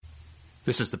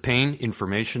This is the Pain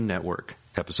Information Network,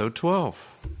 Episode 12.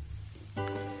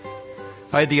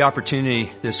 I had the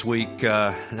opportunity this week,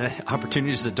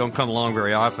 opportunities that don't come along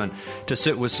very often, to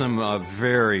sit with some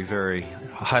very, very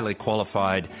highly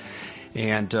qualified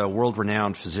and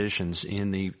world-renowned physicians in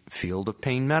the field of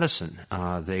pain medicine.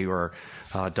 They are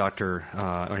Dr.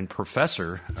 and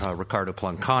Professor Ricardo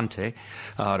Plancante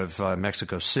out of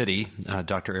Mexico City,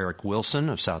 Dr. Eric Wilson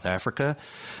of South Africa,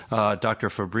 Dr.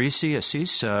 Fabrice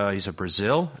Assis, he's of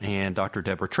Brazil, and Dr.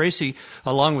 Deborah Tracy,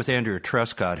 along with Andrea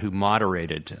Trescott, who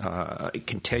moderated. I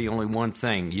can tell you only one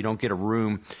thing. You don't get a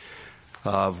room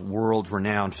of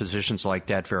world-renowned physicians like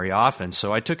that very often,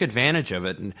 so I took advantage of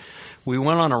it, and we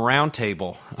went on a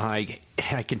roundtable. I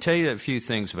can tell you a few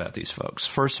things about these folks.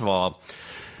 First of all,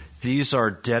 these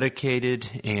are dedicated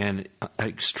and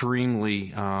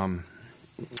extremely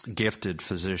gifted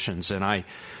physicians, and I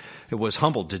was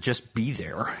humbled to just be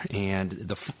there. And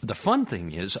the fun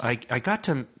thing is I got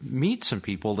to meet some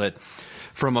people that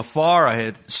from afar I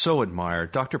had so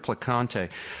admired. Dr. Placante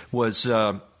was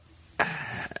a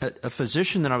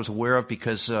physician that I was aware of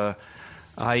because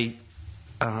I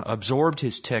absorbed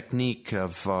his technique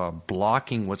of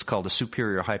blocking what's called the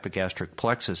superior hypogastric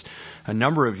plexus a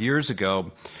number of years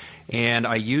ago, and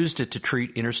I used it to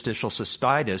treat interstitial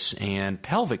cystitis and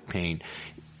pelvic pain.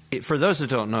 For those that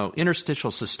don't know,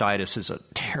 interstitial cystitis is a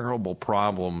terrible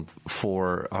problem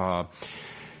for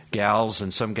gals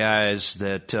and some guys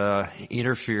that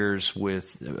interferes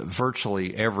with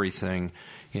virtually everything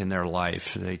in their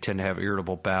life. They tend to have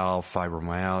irritable bowel,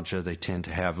 fibromyalgia. They tend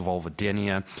to have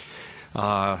vulvodynia,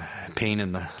 pain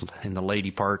in the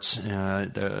lady parts.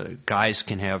 The guys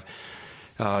can have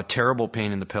terrible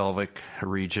pain in the pelvic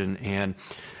region, and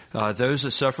those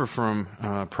that suffer from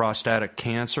prostatic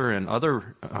cancer and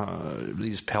other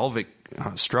these pelvic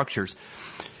structures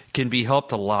can be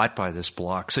helped a lot by this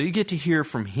block. So you get to hear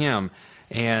from him,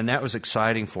 and that was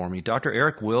exciting for me. Dr.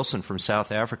 Eric Wilson from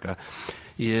South Africa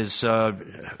is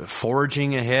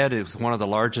forging ahead with one of the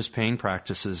largest pain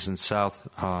practices in South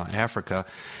Africa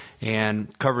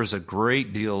and covers a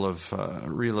great deal of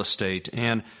real estate.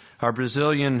 And our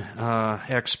Brazilian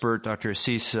expert, Dr.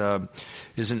 Assis,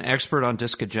 is an expert on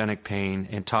discogenic pain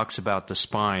and talks about the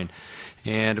spine.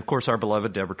 And, of course, our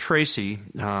beloved Deborah Tracy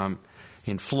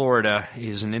in Florida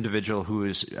is an individual who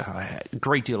is a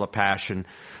great deal of passion,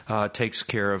 takes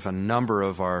care of a number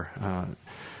of our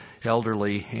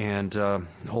elderly and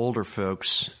older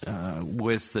folks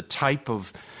with the type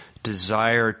of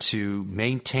desire to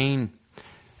maintain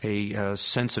a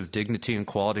sense of dignity and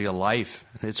quality of life.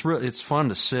 It's fun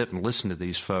to sit and listen to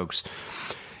these folks.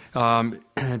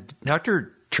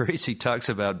 Dr. Tracy talks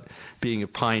about being a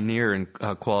pioneer in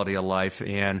quality of life,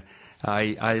 and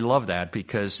I love that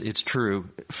because it's true.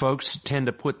 Folks tend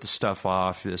to put the stuff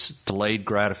off. This delayed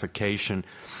gratification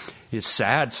is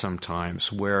sad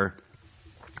sometimes, where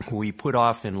we put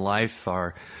off in life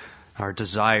our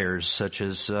desires, such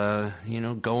as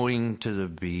going to the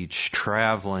beach,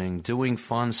 traveling, doing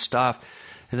fun stuff,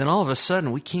 and then all of a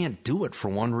sudden we can't do it for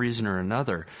one reason or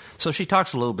another. So she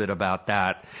talks a little bit about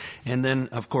that. And then,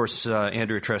 of course,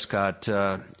 Andrea Trescott,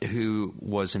 who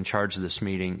was in charge of this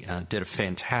meeting, did a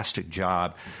fantastic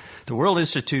job. The World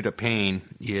Institute of Pain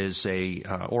is a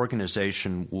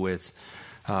organization with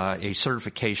a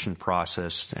certification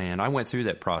process, and I went through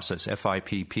that process,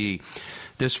 FIPP.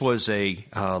 This was a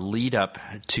lead-up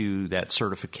to that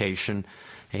certification,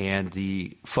 and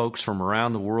the folks from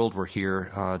around the world were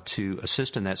here to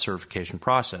assist in that certification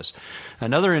process.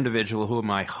 Another individual whom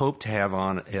I hope to have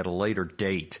on at a later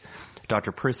date,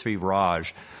 Dr. Prithvi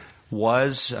Raj,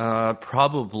 was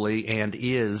probably and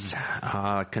is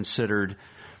considered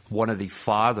one of the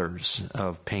fathers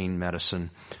of pain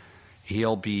medicine.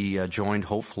 He'll be joined,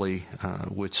 hopefully,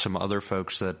 with some other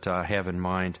folks that I have in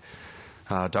mind,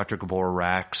 Dr. Gabor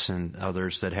Rax and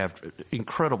others that have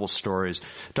incredible stories.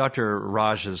 Dr.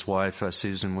 Raj's wife,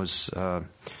 Susan, was in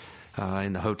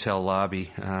the hotel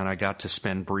lobby, and I got to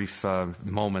spend brief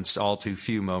moments, all too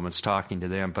few moments, talking to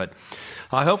them. But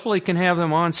I hopefully can have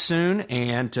them on soon,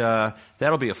 and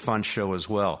that'll be a fun show as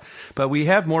well. But we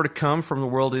have more to come from the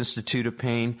World Institute of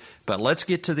Pain, but let's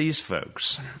get to these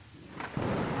folks.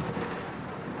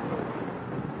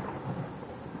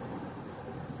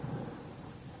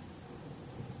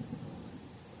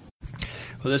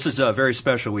 Well, this is very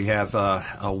special. We have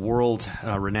a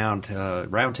world-renowned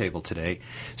roundtable today,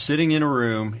 sitting in a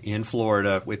room in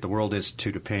Florida with the World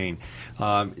Institute of Pain.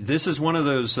 This is one of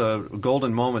those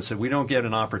golden moments that we don't get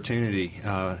an opportunity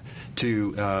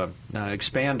to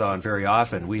expand on very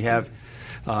often. We have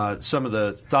some of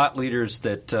the thought leaders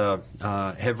that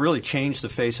have really changed the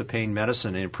face of pain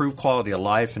medicine and improved quality of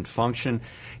life and function,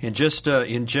 and just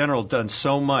in general done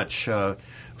so much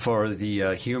for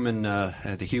the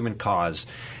human cause.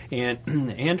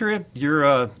 And Andrea,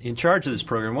 you're in charge of this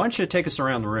program. Why don't you take us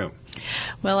around the room?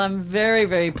 Well, I'm very,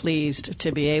 very pleased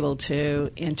to be able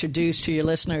to introduce to your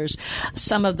listeners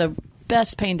some of the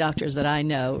best pain doctors that I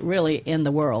know, really, in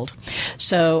the world.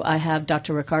 So I have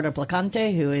Dr. Ricardo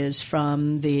Placante, who is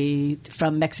from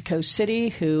Mexico City,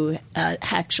 who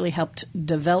actually helped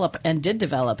develop and did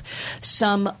develop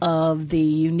some of the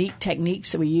unique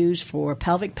techniques that we use for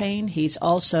pelvic pain. He's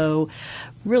also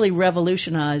really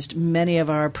revolutionized many of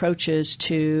our approaches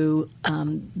to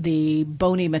the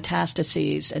bony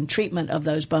metastases and treatment of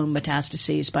those bone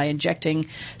metastases by injecting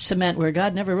cement where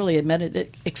God never really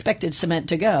expected cement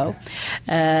to go.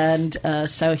 And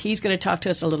so he's going to talk to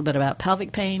us a little bit about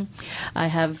pelvic pain. I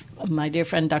have my dear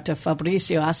friend Dr.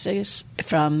 Fabrício Assis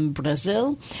from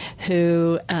Brazil,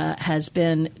 who has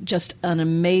been just an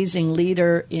amazing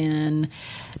leader in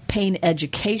pain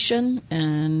education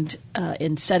and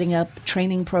in setting up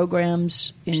training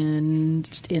programs in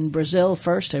Brazil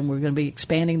first, and we're going to be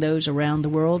expanding those around the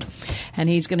world. And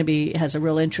he's going to has a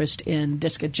real interest in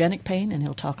discogenic pain, and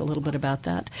he'll talk a little bit about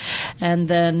that. And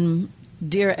then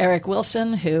dear Eric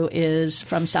Wilson, who is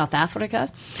from South Africa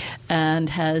and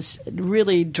has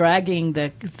really dragging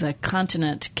the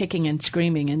continent kicking and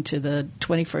screaming into the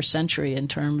 21st century in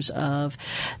terms of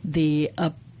the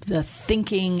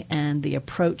thinking and the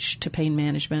approach to pain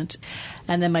management.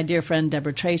 And then my dear friend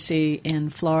Deborah Tracy in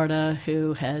Florida,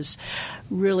 who has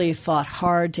really fought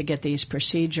hard to get these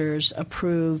procedures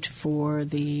approved for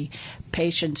the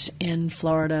patients in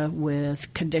Florida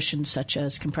with conditions such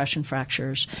as compression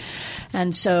fractures.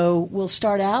 And so we'll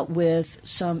start out with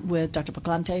Dr.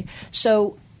 Placante.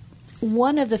 So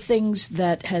one of the things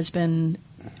that has been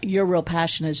your real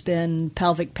passion has been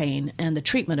pelvic pain and the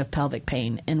treatment of pelvic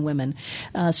pain in women,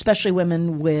 especially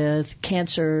women with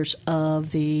cancers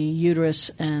of the uterus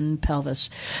and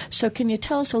pelvis. So can you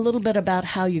tell us a little bit about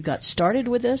how you got started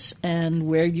with this and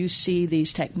where you see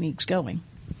these techniques going?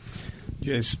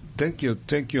 Yes, thank you,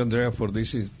 Andrea, for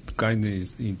this kind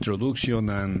of introduction,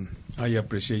 and I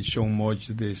appreciate so much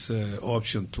this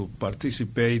option to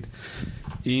participate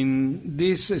in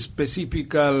this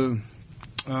specific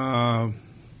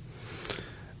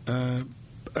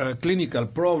clinical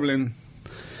problem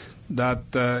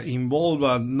that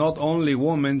involve not only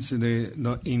women,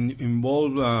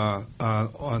 involve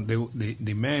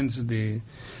the men,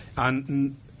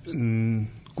 and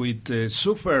with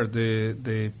suffer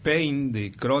the pain, the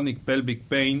chronic pelvic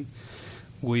pain,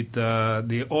 with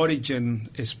the origin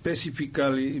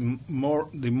specifically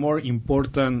the more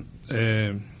important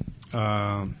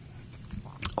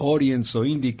audience or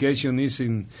indication is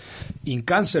in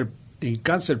cancer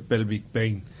pelvic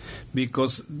pain,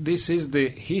 because this is the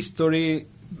history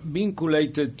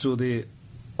vinculated to the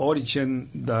origin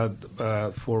that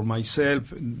for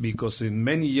myself, because in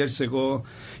many years ago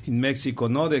in Mexico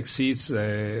not exists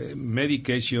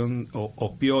medication or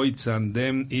opioids, and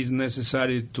then it's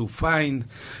necessary to find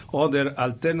other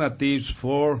alternatives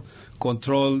for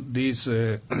control this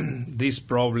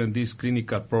problem, this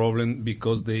clinical problem,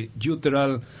 because the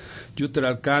uteral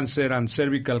cancer and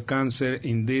cervical cancer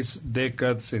in these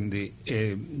decades, in the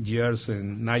years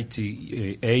in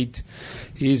 98,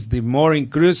 is the more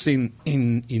increasing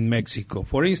in Mexico.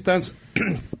 For instance,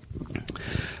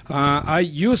 I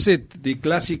used the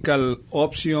classical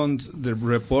options that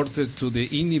reported to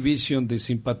the inhibition, the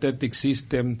sympathetic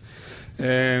system,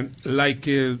 like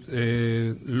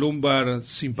lumbar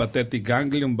sympathetic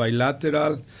ganglion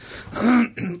bilateral,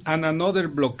 and another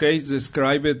blockade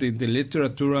described in the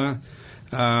literature,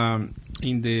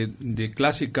 in the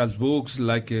classical books,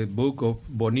 like a book of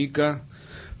Bonica,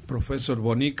 Professor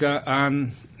Bonica,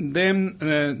 and then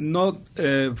not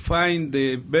find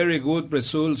the very good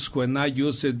results when I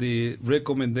used the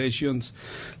recommendations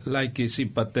like a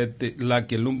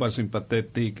lumbar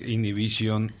sympathetic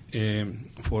inhibition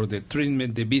for the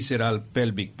treatment the visceral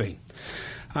pelvic pain.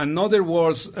 In other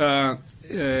words,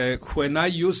 when I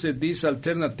use this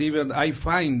alternative, I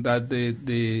find that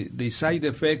the side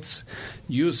effects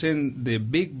using the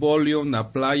big volume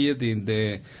applied in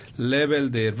the level,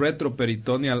 the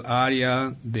retroperitoneal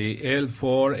area, the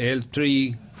L4,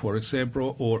 L3, for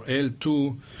example, or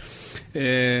L2,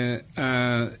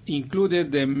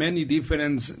 included the many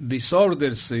different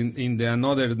disorders in the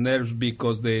another nerves,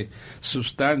 because the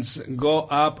substance go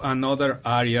up another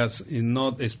areas,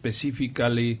 not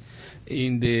specifically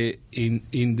in the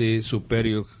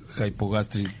superior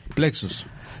hypogastric plexus.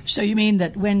 So you mean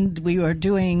that when we were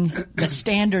doing the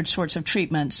standard sorts of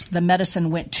treatments, the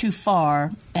medicine went too far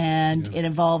and it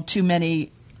involved too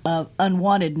many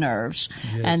unwanted nerves,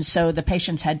 and so the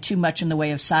patients had too much in the way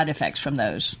of side effects from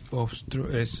those.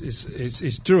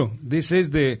 It's true. This is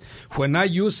when I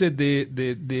use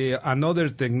the another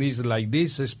techniques like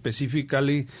this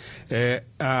specifically,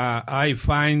 I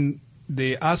find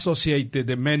they associated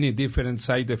the many different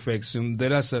side effects. And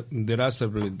there are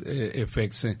several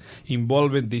effects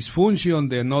involving dysfunction,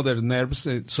 the other nerves,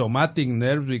 somatic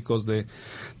nerves, because the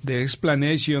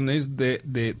explanation is the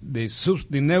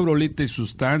neurolytic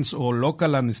substance or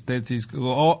local anesthetics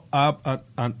go up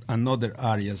and other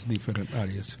areas, different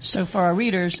areas. So for our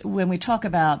readers, when we talk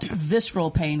about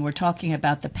visceral pain, we're talking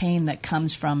about the pain that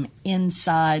comes from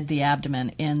inside the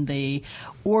abdomen in the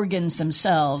organs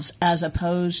themselves, as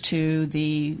opposed to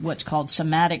the what's called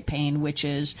somatic pain, which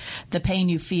is the pain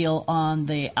you feel on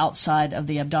the outside of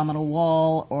the abdominal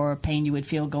wall, or pain you would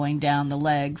feel going down the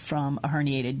leg from a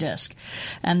herniated disc.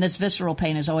 And this visceral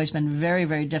pain has always been very,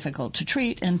 very difficult to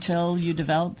treat until you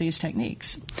develop these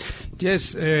techniques.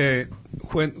 Yes,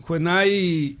 when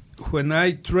I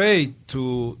try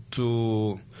to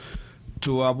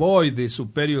avoid the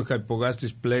superior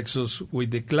hypogastric plexus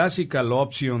with the classical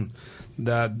option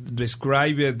that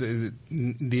described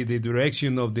the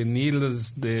direction of the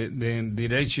needles, the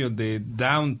direction the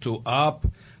down to up,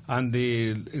 and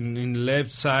in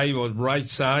left side or right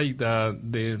side,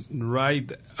 the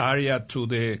right area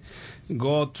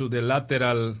go to the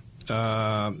lateral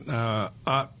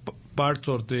parts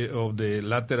of the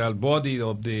lateral body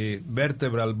of the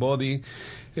vertebral body.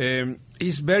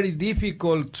 It's very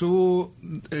difficult to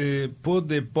put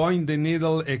the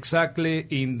needle exactly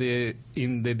in the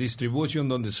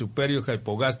distribution on the superior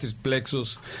hypogastric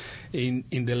plexus in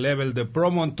the level the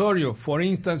promontorio. For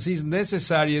instance, it's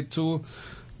necessary to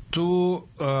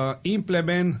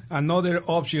implement another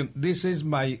option. This is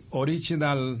my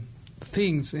original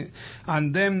things,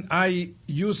 and then I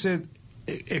use it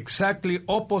exactly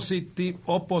opposite way,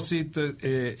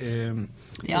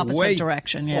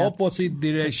 direction, yeah. Opposite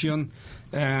direction,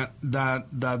 that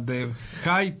the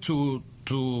height to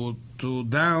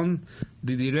down,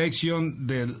 the direction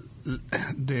the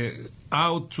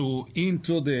out to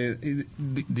into the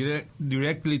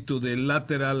directly to the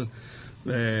lateral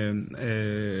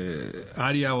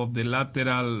area of the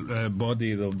lateral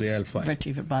body of the L5.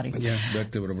 Vertebral body. Yeah,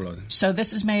 vertebral body. So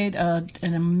this has made an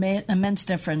immense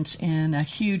difference in a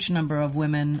huge number of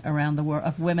women around the world,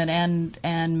 of women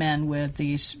and men with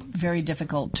these very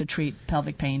difficult to treat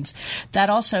pelvic pains.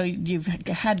 That also, you've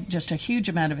had just a huge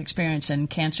amount of experience in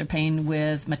cancer pain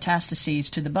with metastases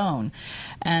to the bone.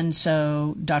 And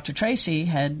so Dr. Tracy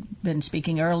had been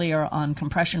speaking earlier on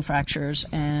compression fractures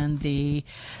and the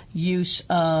use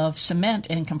of cement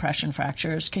in compression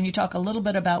fractures. Can you talk a little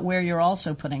bit about where you're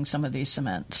also putting some of these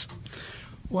cements?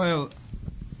 Well,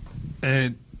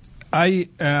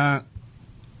 I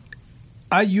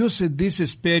used this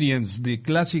experience, the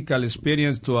classical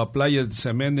experience, to apply the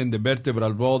cement in the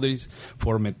vertebral bodies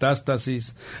for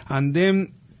metastasis. And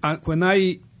then when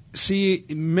I see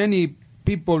many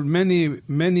people,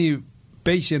 many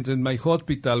patients in my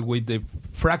hospital with the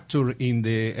fracture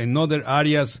in other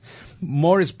areas,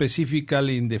 more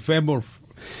specifically in the femur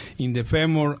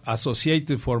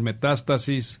associated for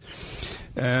metastasis,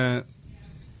 and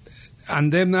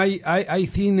then I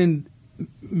think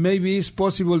maybe it's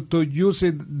possible to use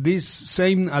this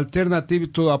same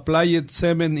alternative to apply it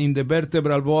cement in the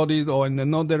vertebral body or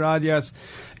in other areas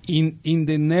in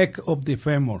the neck of the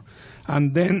femur,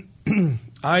 and then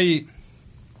I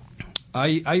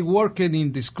worked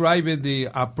in describing the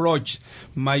approach.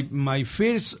 My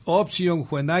first option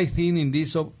when I think in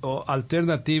this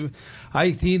alternative,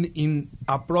 I think in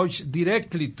approach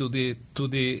directly to the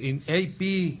in AP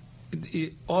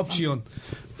option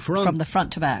from the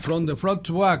front to back. From the front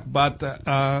to back, but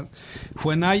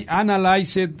when I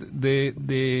analyzed the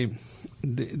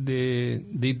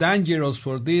dangers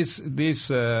for this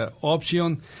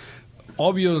option,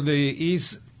 obviously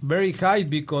is very high,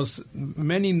 because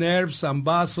many nerves and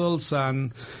vessels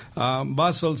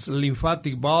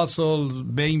lymphatic vessels,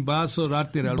 vein vessels,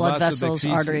 arterial blood vessels,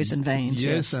 arteries and veins.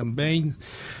 Yes, and veins.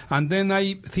 And then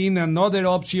I think another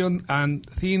option and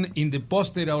think in the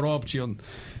posterior option.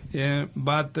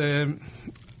 But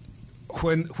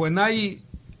when I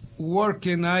work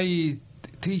and I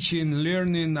teaching,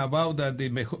 learning about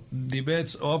the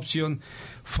best option,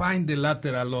 find the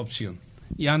lateral option.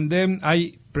 And then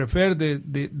I prefer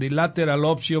the lateral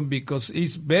option because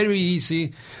it's very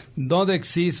easy, don't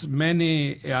exist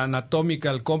many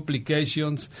anatomical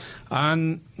complications,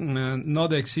 and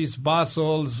not exist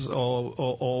vessels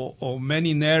or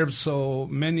many nerves or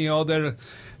many other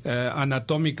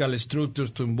anatomical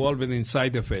structures to involve in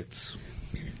side effects.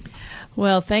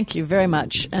 Well, thank you very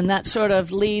much. And that sort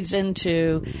of leads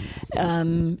into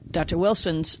Dr.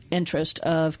 Wilson's interest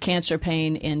of cancer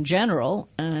pain in general.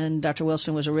 And Dr.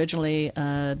 Wilson was originally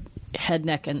head,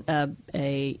 neck, and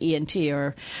a ENT,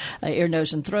 or ear,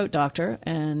 nose, and throat doctor,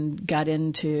 and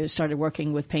started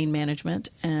working with pain management,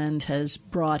 and has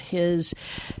brought his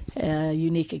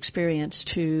unique experience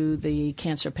to the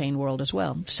cancer pain world as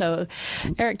well. So,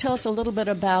 Eric, tell us a little bit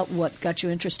about what got you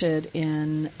interested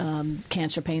in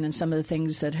cancer pain and some of the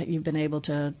things that you've been able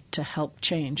to help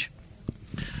change.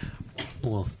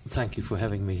 Well, thank you for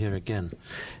having me here again.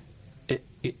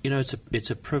 It's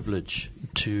a privilege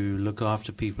to look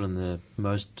after people in the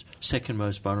second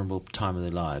most vulnerable time of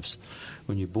their lives.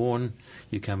 When you're born,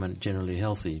 you come in generally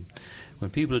healthy.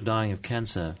 When people are dying of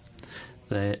cancer,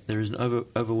 there is an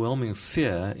overwhelming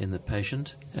fear in the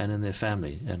patient and in their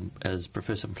family. And as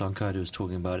Professor Plancote was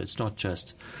talking about, it's not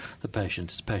just the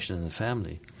patient, it's the patient and the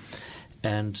family.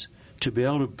 And to be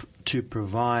able to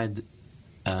provide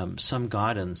some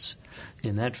guidance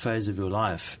in that phase of your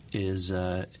life is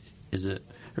a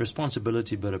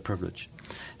responsibility but a privilege.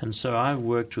 And so I've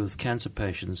worked with cancer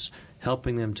patients,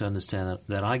 helping them to understand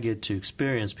that I get to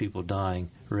experience people dying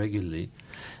regularly.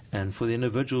 And for the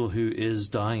individual who is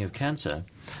dying of cancer,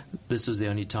 this is the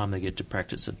only time they get to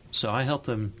practice it. So I help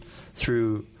them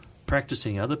through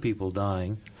practicing other people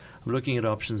dying, looking at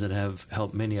options that have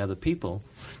helped many other people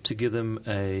to give them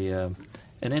an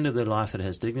end of their life that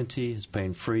has dignity, is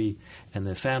pain-free, and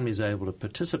their families are able to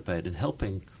participate in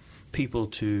helping people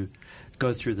to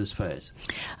go through this phase.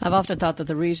 I've often thought that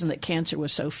the reason that cancer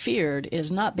was so feared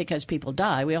is not because people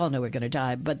die, we all know we're going to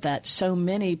die, but that so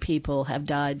many people have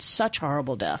died such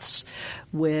horrible deaths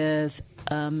with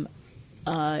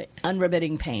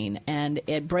unremitting pain. And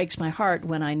it breaks my heart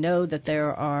when I know that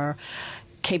there are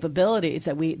capabilities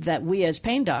that we as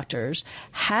pain doctors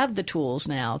have the tools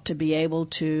now to be able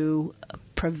to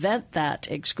prevent that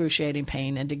excruciating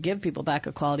pain and to give people back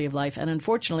a quality of life. And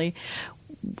unfortunately,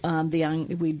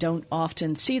 we don't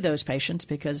often see those patients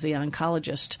because the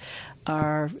oncologists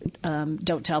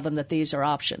don't tell them that these are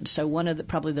options. So one of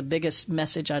probably the biggest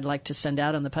message I'd like to send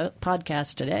out on the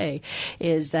podcast today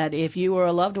is that if you or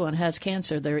a loved one has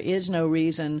cancer, there is no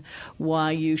reason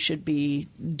why you should be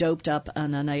doped up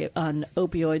on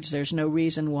opioids. There's no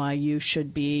reason why you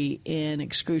should be in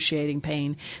excruciating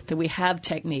pain. That we have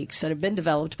techniques that have been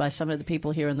developed by some of the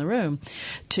people here in the room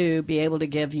to be able to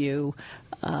give you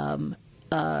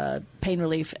pain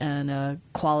relief and a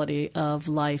quality of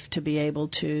life to be able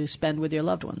to spend with your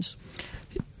loved ones.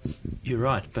 You're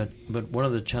right, but one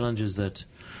of the challenges that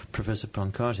Professor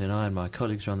Plancote and I and my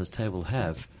colleagues around this table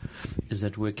have is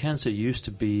that where cancer used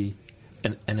to be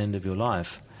an end of your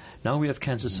life, now we have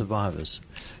cancer survivors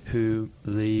who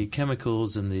the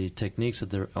chemicals and the techniques that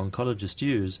the oncologists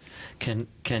use can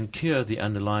cure the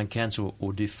underlying cancer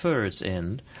or defer its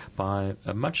end by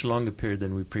a much longer period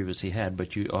than we previously had,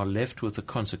 but you are left with the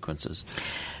consequences,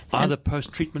 either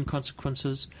post-treatment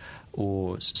consequences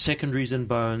or secondaries in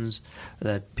bones,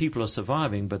 that people are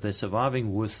surviving, but they're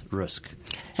surviving with risk.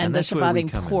 And they're surviving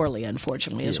poorly,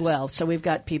 unfortunately, as well. So we've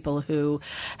got people who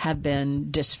have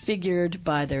been disfigured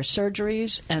by their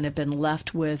surgeries and have been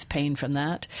left with pain from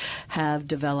that, have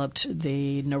developed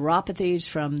the neuropathies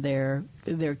from their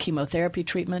chemotherapy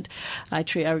treatment.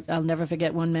 I'll never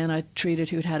forget one man I treated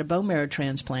who'd had a bone marrow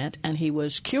transplant, and he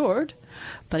was cured,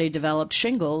 but he developed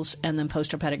shingles and then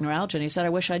postherpetic neuralgia, and he said, I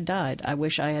wish I'd died. I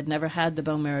wish I had never had the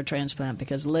bone marrow transplant,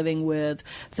 because living with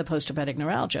the postherpetic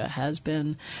neuralgia has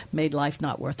made life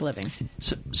not worth living.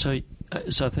 So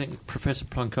I think Professor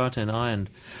Plancote and I and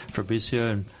Fabrizio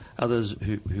and others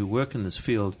who work in this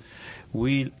field,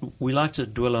 we like to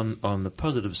dwell on the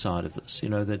positive side of this,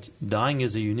 that dying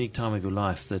is a unique time of your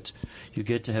life, that you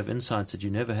get to have insights that you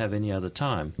never have any other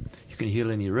time. You can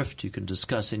heal any rift, you can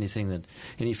discuss anything that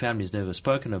any family has never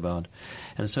spoken about.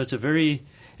 And so it's a very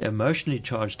emotionally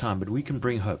charged time, but we can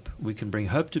bring hope. We can bring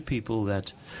hope to people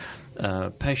that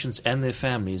patients and their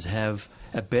families have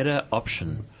a better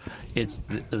option. It's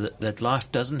that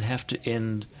life doesn't have to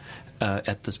end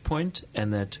at this point,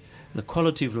 and that the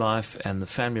quality of life and the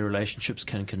family relationships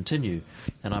can continue.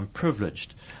 And I'm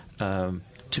privileged to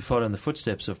follow in the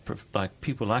footsteps of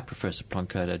people like Professor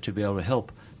Plancote to be able to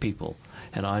help people.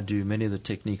 And I do many of the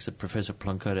techniques that Professor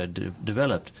Plancote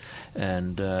developed,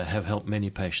 and have helped many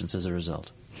patients as a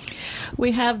result.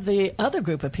 We have the other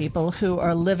group of people who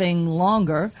are living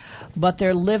longer, but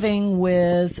they're living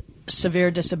with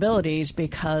severe disabilities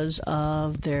because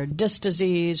of their disc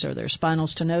disease or their spinal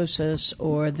stenosis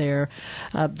or their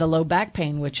the low back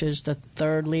pain, which is the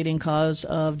third leading cause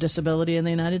of disability in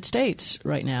the United States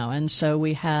right now. And so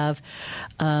we have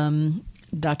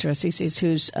Dr. Assisi,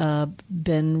 who's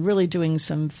been really doing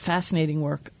some fascinating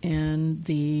work in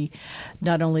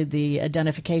not only the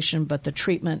identification but the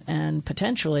treatment and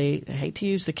potentially, I hate to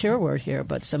use the cure word here,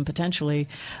 but some potentially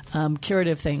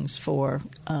curative things for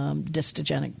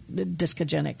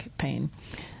discogenic pain.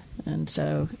 And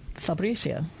so,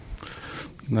 Fabrizio.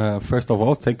 First of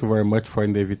all, thank you very much for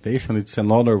the invitation. It's an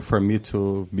honor for me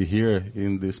to be here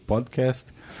in this podcast.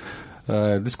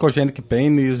 Discogenic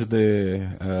pain is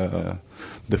the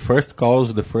first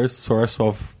cause, the first source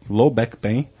of low back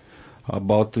pain.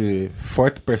 About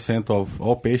 40% of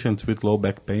all patients with low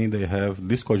back pain, they have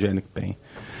discogenic pain.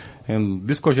 And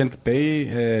discogenic pain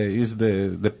is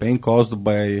the pain caused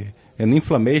by an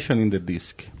inflammation in the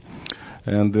disc.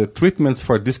 And the treatments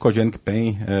for discogenic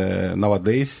pain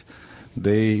nowadays,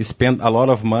 they spend a lot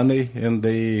of money and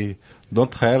they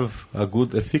don't have a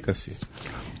good efficacy.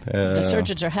 The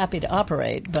surgeons are happy to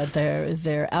operate, but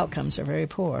their outcomes are very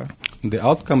poor. The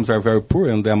outcomes are very poor,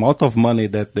 and the amount of money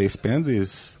that they spend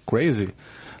is crazy.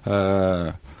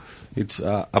 It's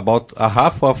about a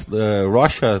half of the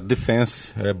Russia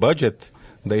defense budget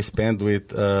they spend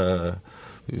with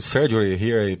surgery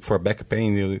here for back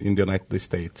pain in the United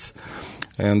States.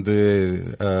 And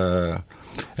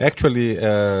actually,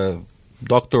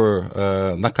 Dr.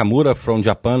 Nakamura from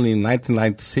Japan in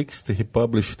 1996, he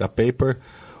published a paper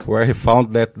where he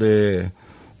found that the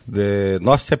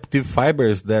nociceptive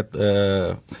fibers that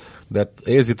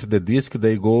exit the disc,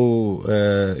 they go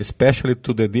especially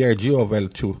to the DRG of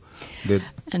L2.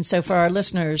 And so for our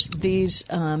listeners, these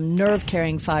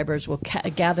nerve-carrying fibers will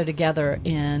gather together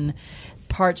in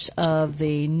parts of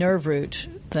the nerve root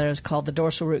that is called the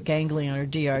dorsal root ganglion, or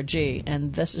DRG,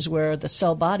 and this is where the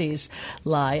cell bodies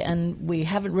lie, and we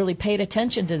haven't really paid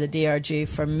attention to the DRG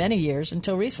for many years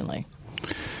until recently.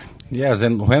 Yes,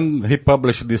 and when he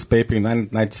published this paper in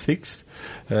 1996,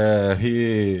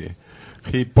 he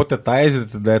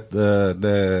hypothesized that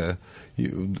the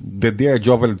DRG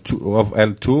of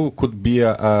L2 could be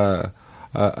a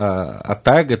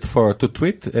target to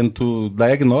treat and to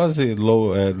diagnose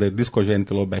the discogenic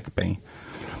low back pain.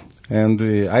 And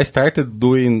I started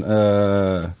doing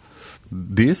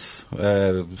this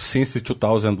since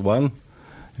 2001,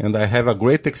 and I have a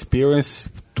great experience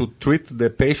to treat the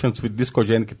patients with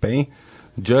discogenic pain,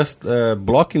 just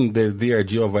blocking the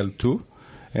DRG of L2.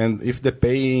 And if the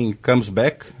pain comes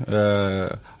back,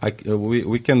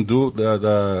 we can do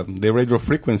the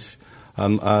radiofrequency.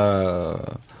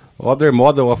 Other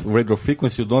model of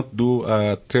radiofrequency, you don't do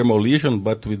thermal lesion,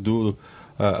 but we do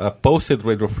a pulsed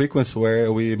radiofrequency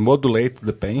where we modulate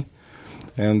the pain.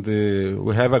 And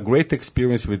we have a great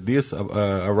experience with this.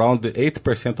 Around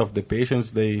 8% of the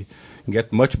patients, they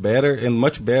get much better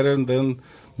than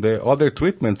the other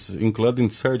treatments,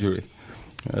 including surgery.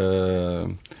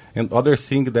 And other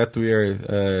thing that we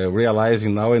are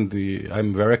realizing now, and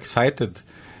I'm very excited,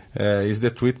 is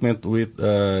the treatment with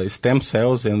stem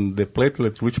cells and the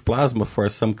platelet-rich plasma for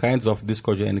some kinds of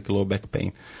discogenic low back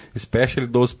pain, especially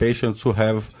those patients who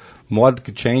have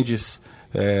modic changes,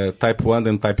 type 1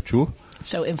 and type 2.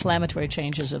 So inflammatory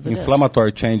changes of the disc.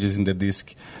 Inflammatory changes in the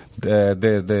disc.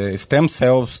 The stem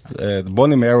cells, the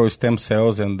bone marrow stem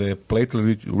cells and the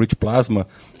platelet-rich plasma,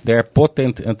 they are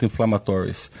potent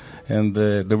anti-inflammatories. And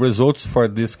the results for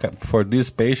these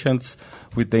patients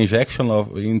with the injection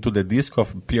into the disc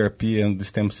of PRP and the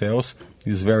stem cells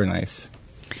is very nice.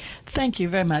 Thank you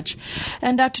very much.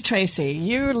 And Dr. Tracy,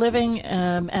 you're living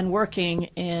and working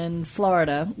in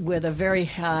Florida with a very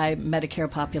high Medicare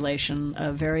population,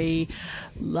 a very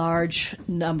large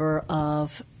number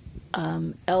of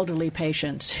elderly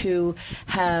patients who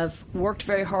have worked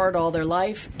very hard all their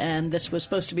life, and this was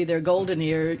supposed to be their golden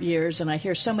years. And I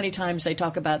hear so many times they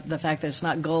talk about the fact that it's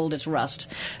not gold, it's rust,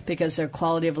 because their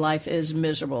quality of life is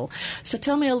miserable. So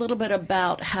tell me a little bit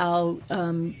about how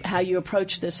you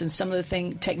approach this and some of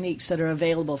the techniques that are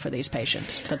available for these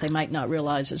patients that they might not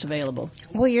realize is available.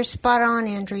 Well, you're spot on,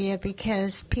 Andrea,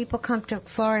 because people come to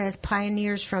Florida as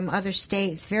pioneers from other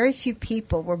states. Very few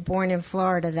people were born in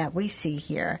Florida that we see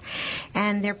here.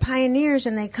 And they're pioneers,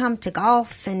 and they come to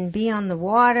golf and be on the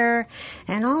water,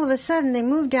 and all of a sudden they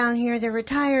move down here, they're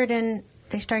retired, and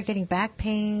they start getting back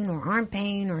pain or arm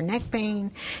pain or neck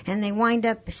pain, and they wind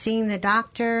up seeing the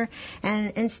doctor.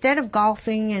 And instead of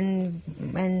golfing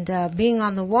and being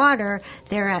on the water,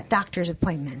 they're at doctor's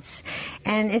appointments.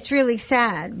 And it's really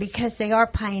sad because they are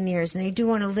pioneers and they do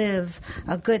want to live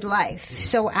a good life.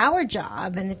 So our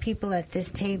job, and the people at this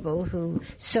table who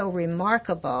so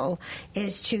remarkable,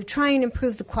 is to try and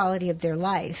improve the quality of their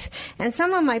life. And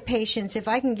some of my patients, if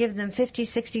I can give them 50,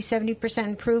 60, 70%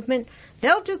 improvement,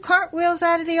 they'll do cartwheels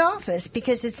out of the office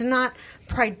because it's not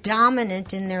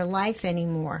predominant in their life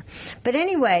anymore. But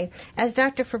anyway, as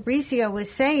Dr. Fabrizio was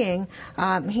saying,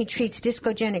 he treats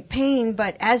discogenic pain,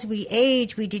 but as we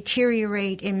age, we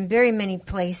deteriorate in very many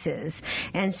places.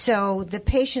 And so the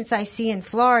patients I see in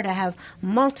Florida have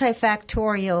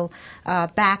multifactorial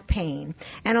back pain.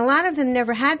 And a lot of them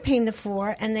never had pain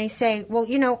before, and they say, well,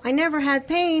 I never had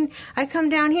pain. I come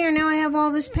down here, now I have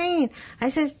all this pain. I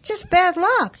said, just bad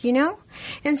luck,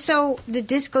 And so the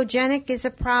discogenic is a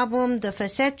problem, the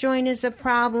facet joint is a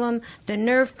problem, the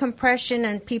nerve compression,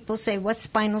 and people say, what's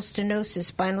spinal stenosis?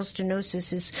 Spinal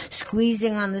stenosis is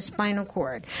squeezing on the spinal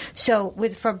cord. So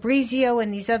with Fabrizio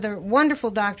and these other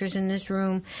wonderful doctors in this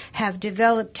room have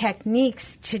developed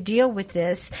techniques to deal with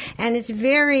this, and it's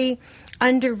very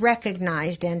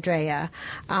under-recognized, Andrea.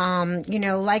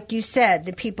 Like you said,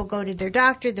 the people go to their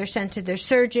doctor, they're sent to their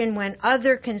surgeon when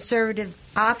other conservative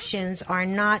options are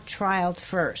not trialed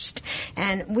first.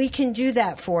 And we can do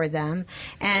that for them.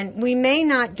 And we may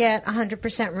not get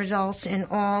 100% results in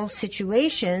all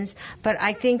situations, but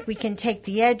I think we can take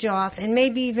the edge off and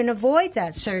maybe even avoid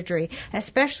that surgery,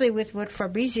 especially with what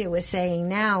Fabrizio was saying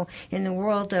now in the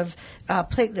world of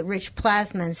platelet-rich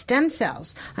plasma and stem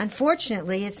cells.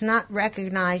 Unfortunately, it's not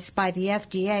recognized by the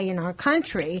FDA in our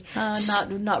country.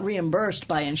 Not reimbursed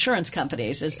by insurance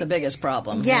companies is the biggest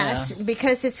problem. Yes,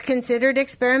 because it's considered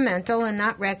experimental and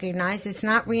not recognized. It's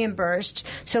not reimbursed.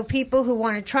 So people who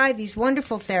want to try these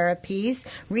wonderful therapies,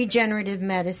 regenerative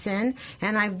medicine,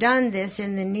 and I've done this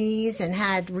in the knees and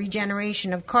had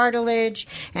regeneration of cartilage,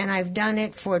 and I've done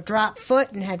it for drop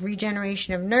foot and had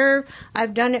regeneration of nerve.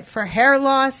 I've done it for hair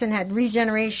loss and had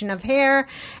regeneration of hair,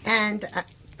 and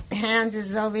Hans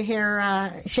is over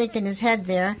here shaking his head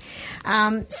there.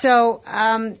 It's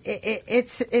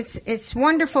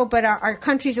wonderful, but our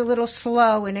country's a little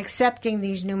slow in accepting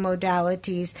these new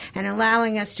modalities and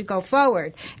allowing us to go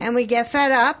forward. And we get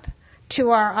fed up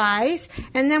to our eyes,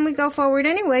 and then we go forward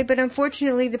anyway, but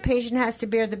unfortunately the patient has to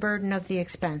bear the burden of the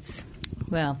expense.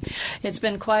 Well, it's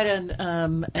been quite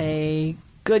a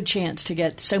good chance to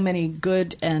get so many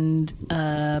good and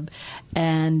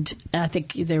I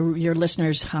think your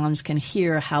listeners, Hans, can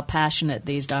hear how passionate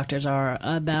these doctors are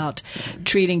about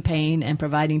treating pain and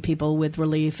providing people with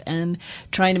relief and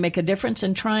trying to make a difference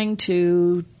and trying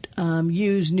to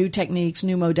use new techniques,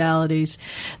 new modalities.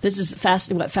 This is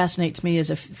what fascinates me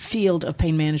as a field of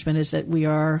pain management is that we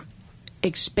are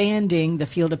expanding the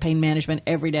field of pain management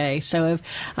every day. So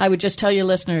I would just tell your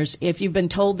listeners, if you've been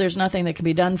told there's nothing that can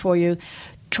be done for you,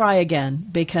 try again,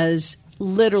 because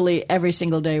literally every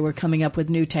single day we're coming up with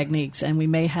new techniques, and we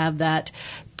may have that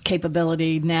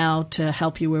capability now to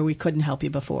help you where we couldn't help you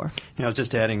before.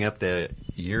 Just adding up the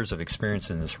years of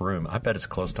experience in this room, I bet it's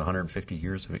close to 150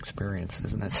 years of experience.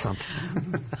 Isn't that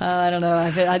something? I don't know.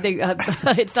 I think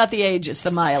it's not the age, it's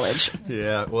the mileage.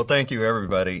 Yeah. Well, thank you,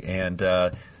 everybody. And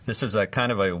this is a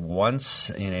kind of a once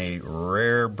in a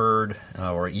rare bird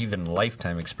or even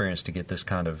lifetime experience to get this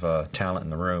kind of talent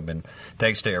in the room. And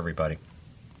thanks to everybody.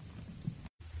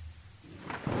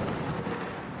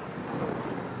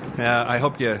 I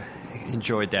hope you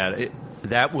enjoyed that.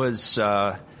 That was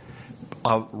a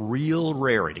real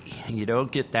rarity. You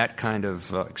don't get that kind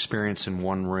of experience in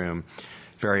one room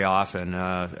very often.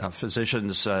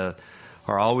 Physicians are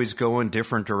always going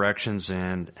different directions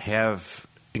and have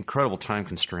incredible time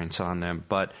constraints on them.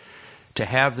 But to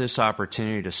have this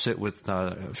opportunity to sit with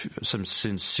some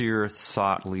sincere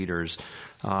thought leaders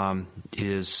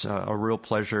is a real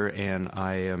pleasure, and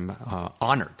I am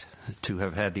honored to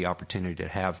have had the opportunity to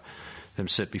have them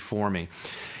sit before me.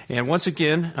 And once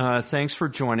again, thanks for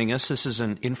joining us. This is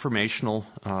an informational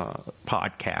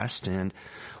podcast, and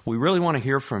we really want to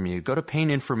hear from you. Go to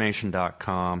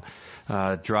paininformation.com.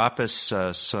 Drop us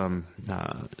some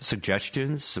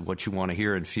suggestions of what you want to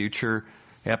hear in future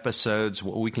episodes,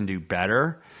 what we can do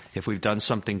better. If we've done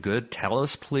something good, tell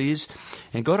us, please.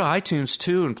 And go to iTunes,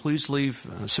 too, and please leave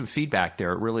some feedback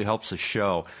there. It really helps the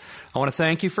show. I want to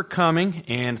thank you for coming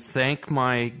and thank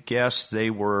my guests. They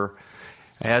were,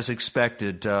 as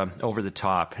expected, over the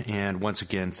top. And once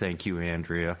again, thank you,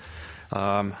 Andrea.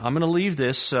 I'm going to leave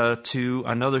this to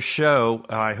another show.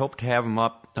 I hope to have them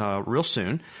up real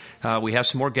soon. We have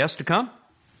some more guests to come.